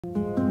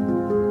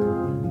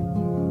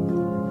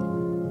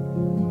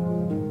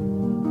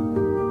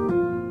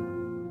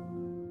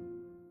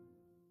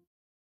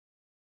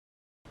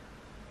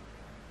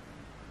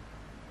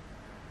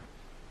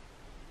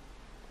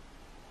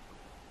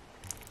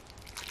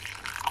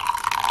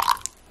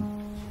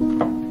Hello,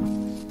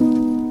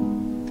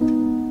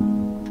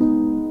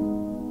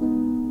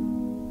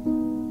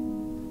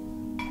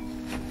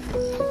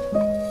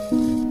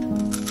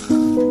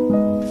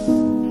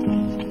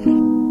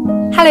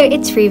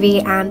 it's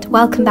Ruby and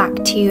welcome back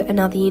to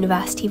another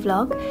university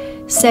vlog.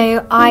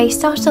 So I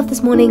started off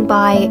this morning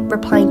by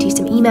replying to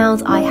some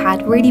emails. I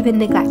had really been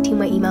neglecting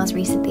my emails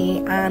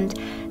recently, and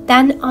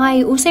then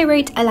I also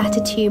wrote a letter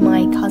to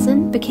my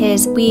cousin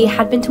because we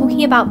had been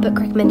talking about book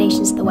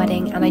recommendations at the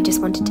wedding and I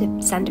just wanted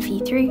to send a few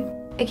through.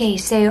 Okay,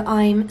 so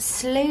I'm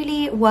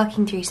slowly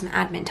working through some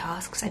admin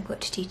tasks I've got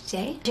to do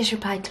today. Just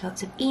replied to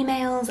lots of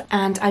emails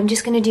and I'm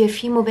just going to do a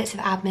few more bits of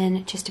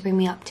admin just to bring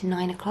me up to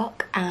 9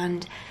 o'clock,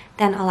 and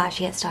then I'll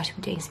actually get started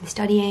with doing some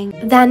studying.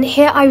 Then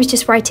here I was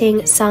just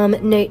writing some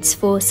notes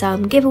for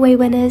some giveaway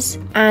winners,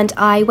 and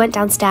I went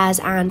downstairs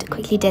and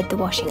quickly did the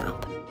washing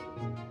up.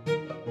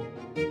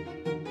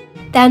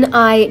 Then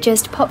I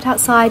just popped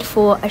outside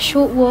for a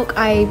short walk.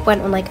 I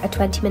went on like a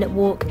 20-minute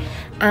walk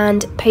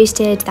and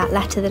posted that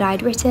letter that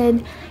I'd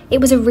written.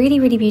 It was a really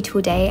beautiful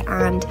day,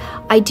 and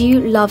I do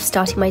love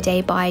starting my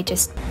day by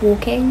just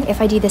walking. If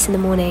I do this in the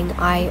morning,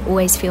 I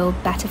always feel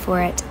better for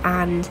it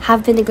and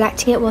have been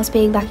neglecting it whilst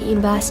being back at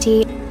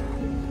university.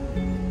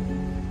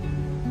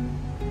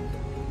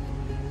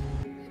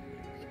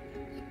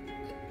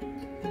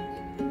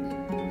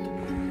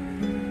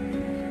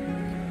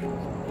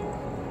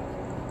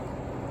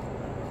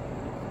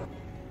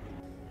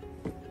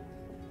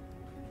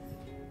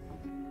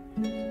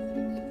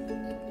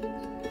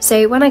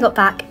 So when I got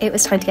back, it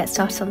was time to get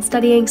started on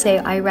studying, so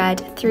I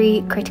read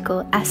 3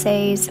 critical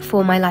essays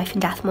for my life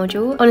and death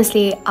module.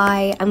 Honestly,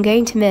 I am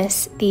going to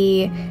miss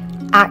the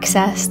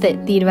access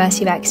that the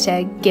University of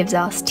Exeter gives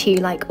us to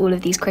like all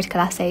of these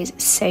critical essays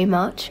so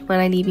much when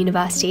I leave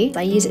university.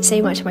 I use it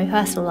so much in my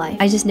personal life.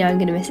 I just know I'm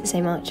going to miss it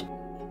so much.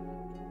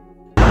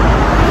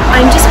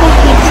 I'm just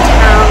walking into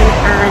town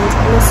and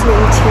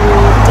listening to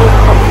David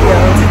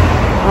Copperfield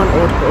on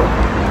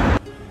Audible.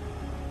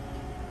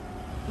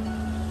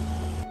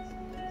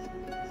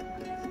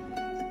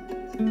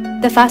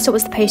 The first stop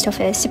was the post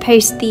office to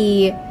post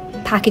the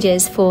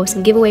packages for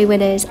some giveaway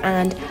winners,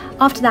 and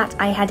after that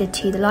I headed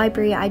to the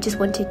library. I just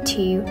wanted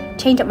to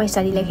change up my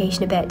study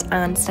location a bit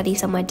and study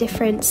somewhere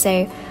different,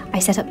 so I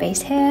set up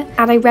base here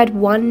and I read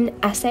one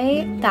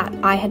essay that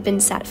I had been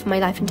set for my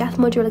life and death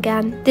module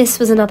again. This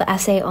was another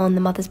essay on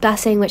the Mother's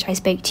Blessing, which I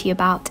spoke to you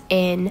about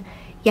in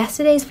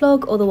yesterday's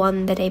vlog or the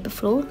one the day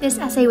before. This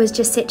essay was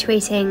just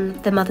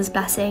situating the Mother's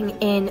Blessing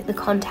in the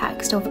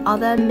context of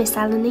other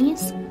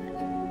miscellanies.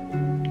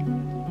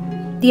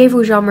 The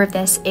overall genre of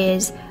this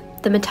is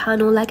the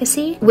maternal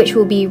legacy, which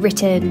will be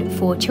written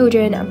for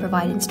children and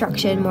provide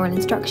instruction, moral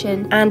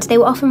instruction, and they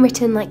were often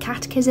written like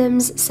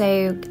catechisms,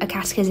 so a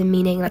catechism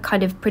meaning like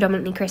kind of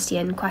predominantly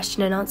Christian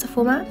question and answer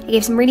format. It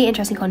gave some really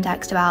interesting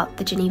context about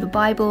the Geneva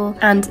Bible,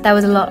 and there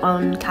was a lot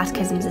on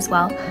catechisms as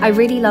well. I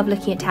really love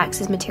looking at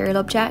texts as material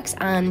objects,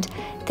 and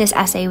this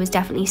essay was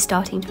definitely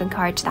starting to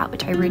encourage that,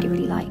 which I really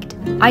liked.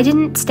 I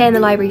didn't stay in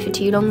the library for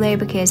too long though,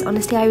 because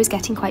honestly I was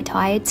getting quite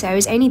tired, so I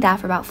was only there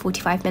for about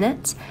 45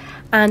 minutes.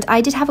 And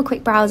I did have a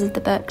quick browse of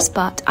the books,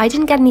 but I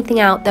didn't get anything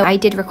out, though I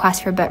did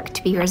request for a book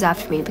to be reserved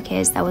for me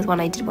because there was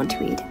one I did want to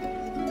read.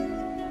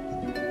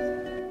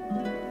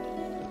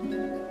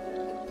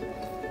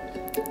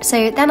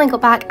 So then I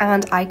got back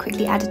and I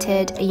quickly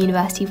edited a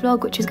university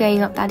vlog which was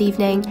going up that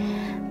evening,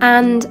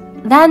 and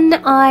then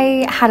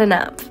I had a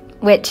nap,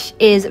 which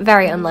is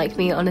very unlike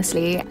me,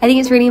 honestly. I think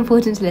it's really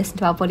important to listen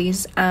to our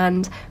bodies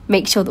and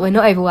make sure that we're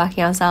not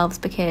overworking ourselves,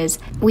 because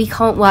we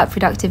can't work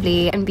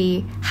productively and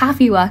be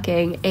happy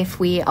working if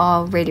we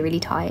are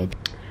really tired.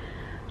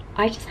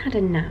 I just had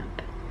a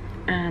nap,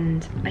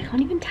 and I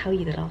can't even tell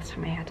you the last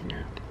time I had a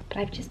nap, but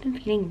I've just been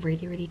feeling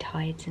really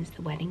tired since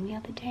the wedding the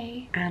other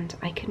day, and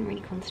I couldn't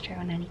really concentrate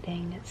on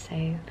anything,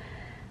 so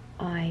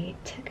I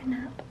took a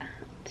nap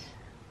at,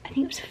 I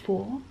think it was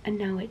 4, and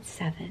now it's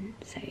 7,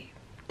 so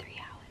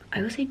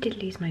I also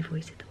did lose my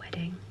voice at the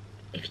wedding.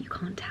 If you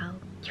can't tell,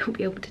 you'll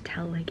be able to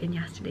tell like in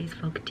yesterday's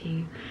vlog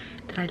too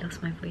that I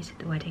lost my voice at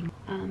the wedding.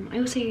 I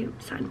also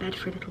sat in bed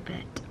for a little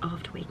bit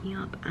after waking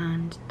up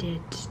and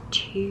did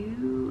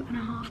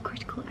 2.5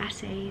 critical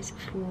essays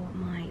for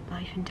my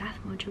life and death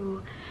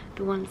module,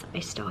 the ones that I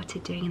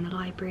started doing in the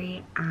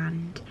library,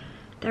 and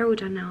they're all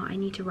done now. I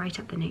need to write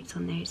up the notes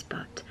on those,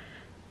 but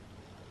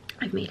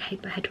I've made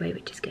headway,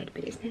 which is good,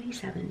 but it's nearly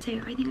 7, so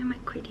I think I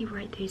might quickly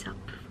write those up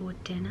before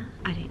dinner.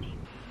 I don't know.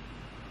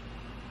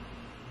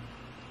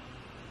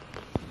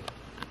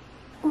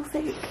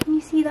 Also, can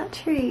you see that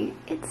tree?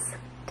 It's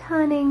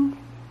turning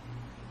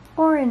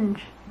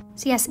orange.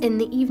 So yes, in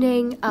the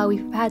evening, we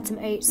prepared some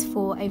oats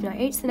for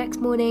overnight oats the next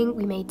morning.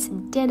 We made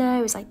some dinner.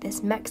 It was like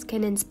this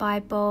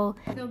Mexican-inspired bowl.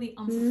 Feel the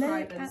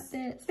unsubscribers. Look at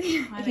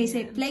this. Okay,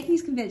 so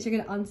Blakey's convinced you're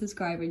going to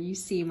unsubscribe when you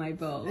see my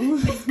bowl.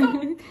 It's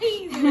got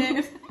peas in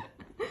it.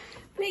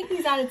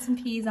 Blakey's added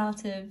some peas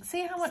out of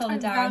See how much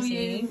solidarity.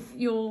 I value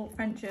your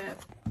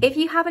friendship. If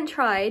you haven't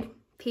tried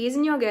peas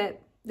and yogurt,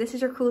 this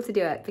is your call to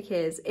do it,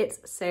 because it's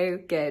so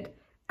good.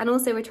 And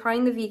also we're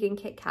trying the vegan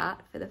Kit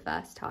Kat for the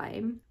first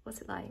time.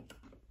 What's it like?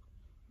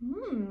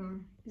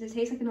 Mmm. Does it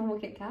taste like a normal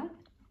Kit Kat?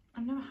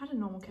 I've never had a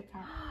normal Kit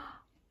Kat.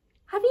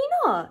 Have you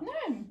not?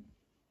 No.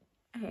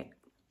 Okay.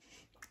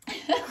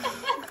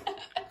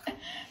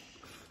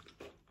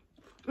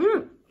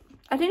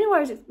 I don't know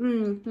why it's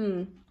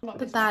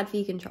the bad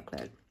vegan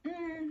chocolate.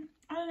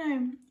 I don't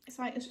know. It's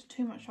like it's just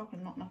too much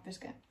chocolate, not enough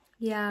biscuit.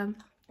 Yeah.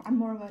 I'm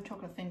more of a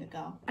chocolate finger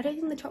girl. I don't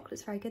think the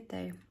chocolate's very good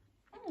though.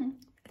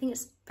 I think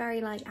it's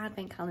very like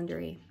advent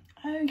calendar-y.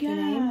 Oh yeah. You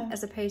know?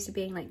 As opposed to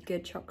being like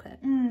good chocolate.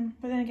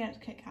 But then again, it's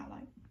Kit Kat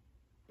like.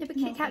 Yeah, but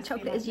Kit Kat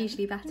chocolate is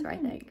usually better, I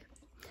think.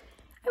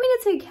 I mean,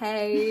 it's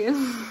okay.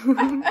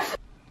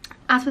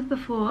 As with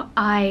before,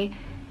 I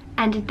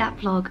ended that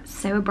vlog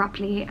so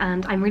abruptly,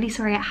 and I'm really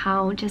sorry at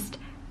how just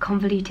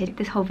convoluted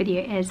this whole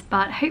video is,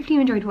 but hopefully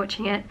you enjoyed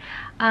watching it.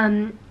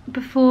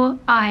 Before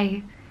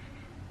I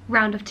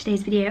round off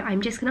today's video,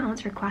 I'm just going to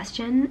answer a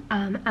question.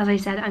 As I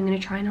said, I'm going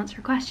to try and answer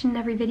a question in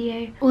every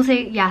video. Also,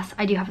 yes,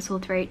 I do have a sore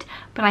throat,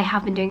 but I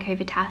have been doing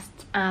COVID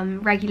tests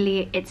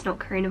regularly. It's not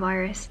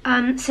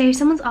coronavirus. So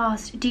someone's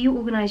asked, do you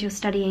organise your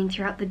studying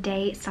throughout the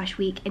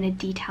day/week in a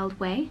detailed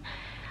way?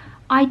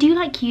 I do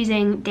like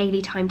using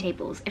daily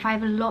timetables. If I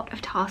have a lot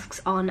of tasks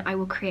on, I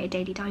will create a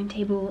daily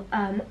timetable.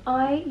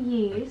 I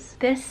use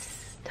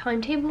this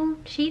timetable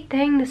sheet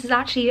thing. This is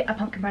actually a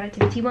pumpkin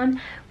productivity one,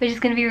 which is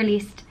going to be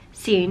released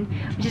soon,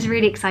 which is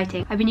really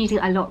exciting. I've been using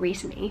it a lot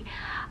recently.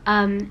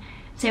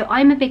 So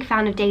I'm a big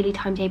fan of daily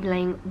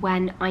timetabling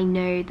when I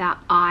know that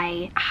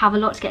I have a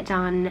lot to get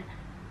done,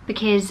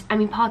 because I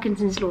mean,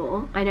 Parkinson's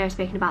law, I know I've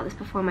spoken about this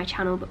before on my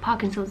channel, but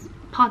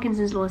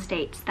Parkinson's law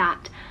states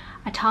that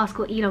a task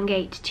will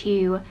elongate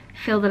to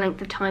fill the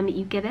length of time that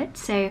you give it.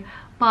 So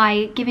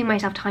by giving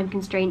myself time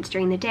constraints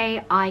during the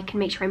day, I can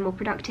make sure I'm more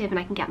productive and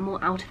I can get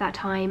more out of that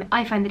time.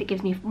 I find that it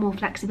gives me more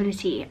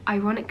flexibility,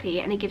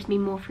 ironically, and it gives me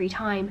more free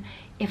time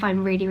if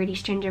I'm really, really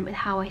stringent with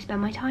how I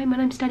spend my time when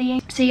I'm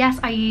studying. So yes,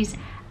 I use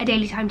a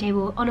daily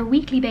timetable. On a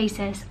weekly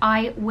basis,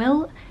 I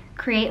will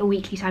create a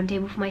weekly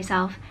timetable for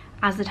myself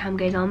as the term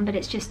goes on, but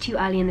it's just too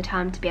early in the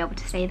term to be able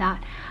to say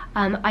that.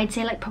 I'd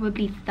say like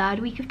probably third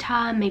week of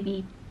term,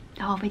 maybe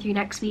halfway through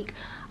next week,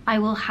 I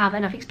will have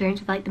enough experience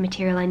with like the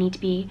material I need to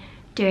be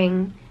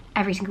doing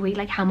every single week,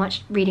 like how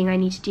much reading I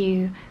need to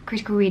do,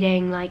 critical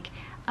reading, like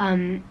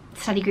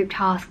study group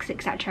tasks,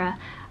 etc.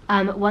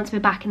 Once we're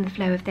back in the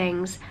flow of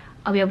things,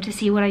 I'll be able to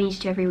see what I need to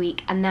do every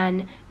week and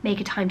then make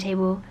a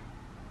timetable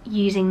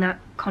using that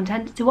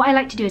content. So what I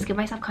like to do is give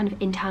myself kind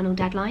of internal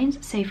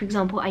deadlines. So for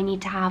example, I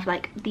need to have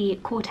like the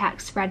core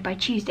text read by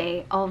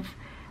Tuesday of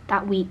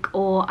that week,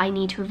 or I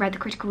need to have read the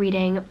critical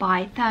reading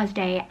by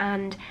Thursday,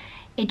 and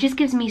it just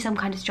gives me some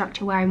kind of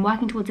structure where I'm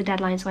working towards a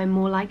deadline, so I'm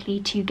more likely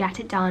to get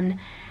it done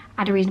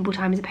at a reasonable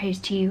time as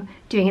opposed to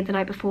doing it the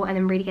night before and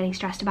then really getting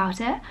stressed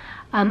about it.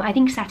 I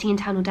think setting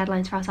internal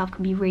deadlines for ourselves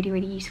can be really,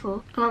 really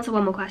useful. I'll answer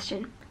one more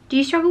question. Do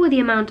you struggle with the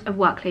amount of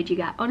workload you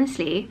get?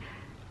 Honestly,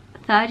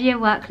 third year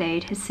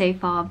workload has so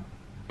far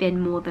been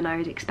more than I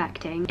was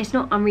expecting. It's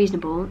not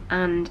unreasonable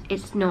and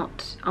it's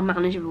not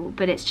unmanageable,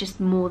 but it's just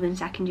more than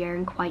second year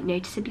and quite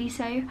noticeably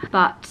so.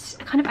 But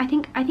kind of I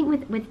think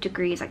with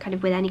degrees, like kind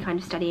of with any kind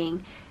of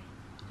studying,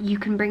 you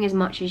can bring as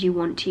much as you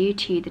want to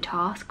the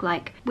task.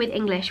 Like with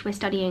English, we're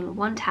studying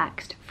one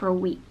text for a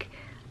week,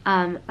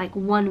 like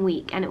 1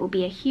 week, and it will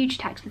be a huge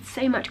text with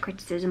so much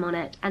criticism on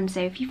it. And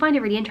so if you find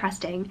it really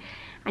interesting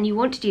and you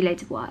want to do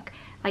loads of work,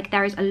 like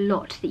there is a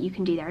lot that you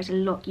can do, there is a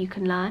lot you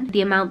can learn.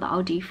 The amount that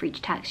I'll do for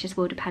each text just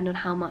will depend on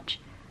how much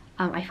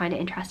I find it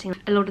interesting.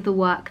 A lot of the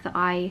work that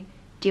I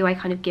do, I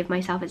kind of give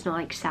myself, it's not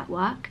like set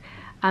work,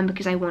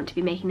 because I want to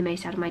be making the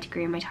most out of my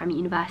degree and my time at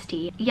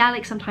university. Yeah,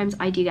 like sometimes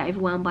I do get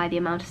overwhelmed by the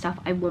amount of stuff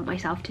I want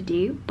myself to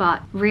do,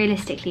 but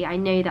realistically I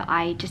know that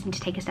I just need to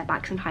take a step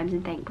back sometimes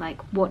and think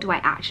like, what do I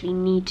actually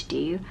need to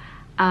do?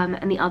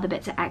 And the other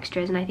bits are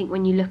extras. And I think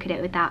when you look at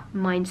it with that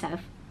mindset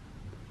of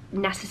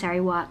necessary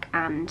work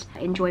and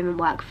enjoyment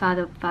work,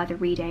 further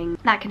reading,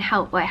 that can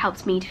help, or it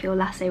helps me to feel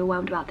less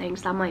overwhelmed about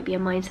things. That might be a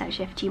mindset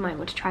shift you might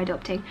want to try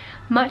adopting.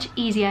 Much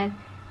easier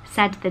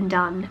said than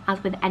done,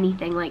 as with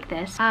anything like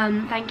this.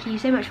 Thank you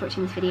so much for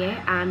watching this video,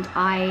 and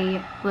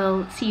I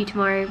will see you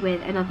tomorrow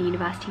with another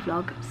university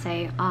vlog,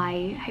 so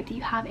I hope that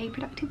you have a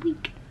productive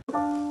week.